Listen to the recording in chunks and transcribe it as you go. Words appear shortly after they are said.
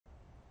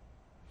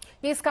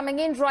He's coming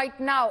in right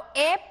now.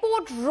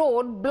 Airport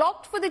road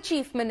blocked for the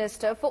Chief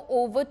Minister for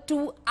over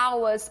 2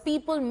 hours.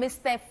 People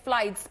missed their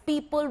flights.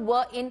 People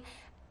were in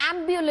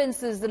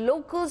ambulances. The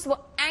locals were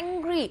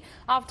angry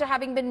after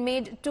having been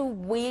made to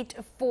wait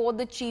for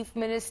the Chief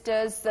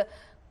Minister's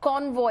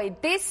convoy.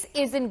 This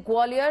is in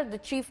Gwalior. The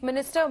Chief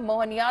Minister,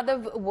 Mohan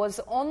Yadav, was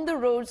on the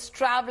roads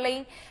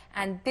travelling,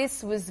 and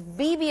this was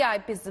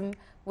VVIPism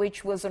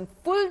which was on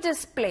full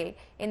display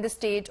in the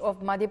state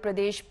of Madhya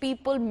Pradesh.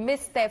 People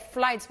missed their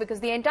flights because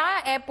the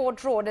entire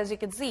airport road, as you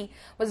can see,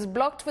 was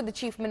blocked for the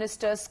Chief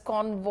Minister's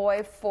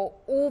convoy for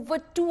over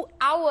 2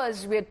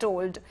 hours, we're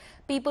told.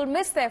 People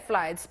missed their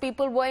flights.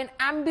 People were in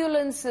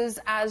ambulances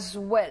as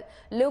well.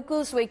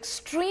 Locals were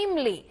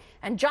extremely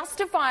and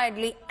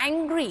justifiably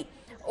angry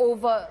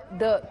over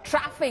the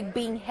traffic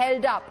being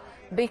held up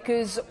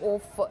because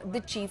of the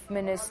Chief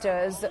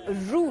Minister's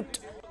route.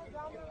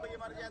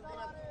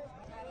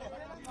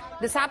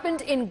 This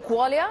happened in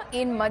Gwalior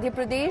in Madhya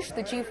Pradesh.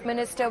 The Chief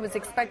Minister was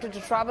expected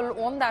to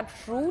travel on that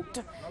route,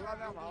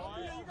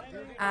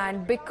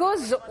 and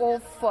because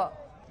of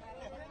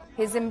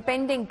his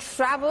impending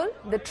travel,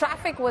 the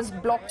traffic was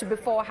blocked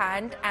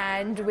beforehand,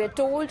 and we're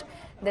told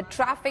the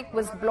traffic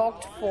was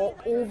blocked for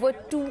over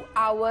 2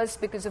 hours,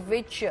 because of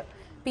which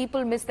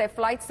people missed their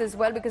flights as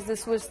well, because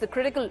this was the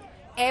critical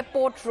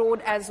airport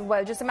road as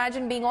well. Just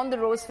imagine being on the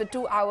roads for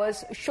 2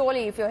 hours.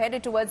 Surely if you're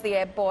headed towards the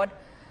airport,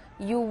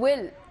 you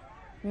will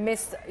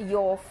miss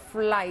your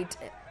flight.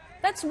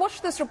 Let's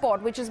watch this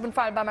report, which has been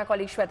filed by my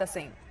colleague Shweta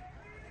Singh.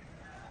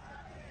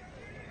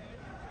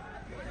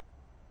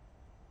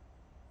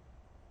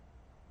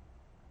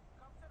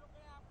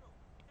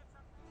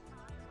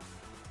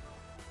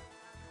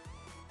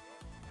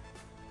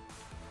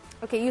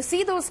 Okay, you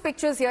see those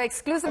pictures here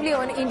exclusively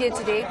on India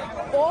Today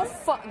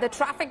of the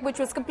traffic which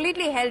was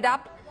completely held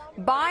up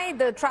by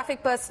the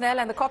traffic personnel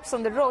and the cops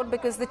on the road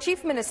because the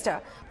Chief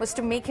Minister was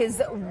to make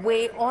his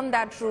way on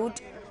that route.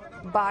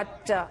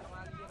 But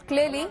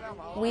clearly,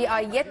 we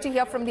are yet to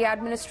hear from the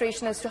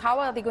administration as to how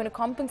are they going to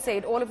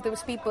compensate all of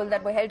those people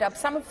that were held up,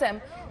 some of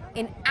them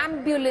in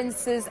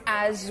ambulances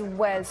as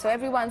well. So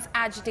everyone's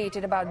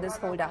agitated about this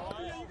hold up.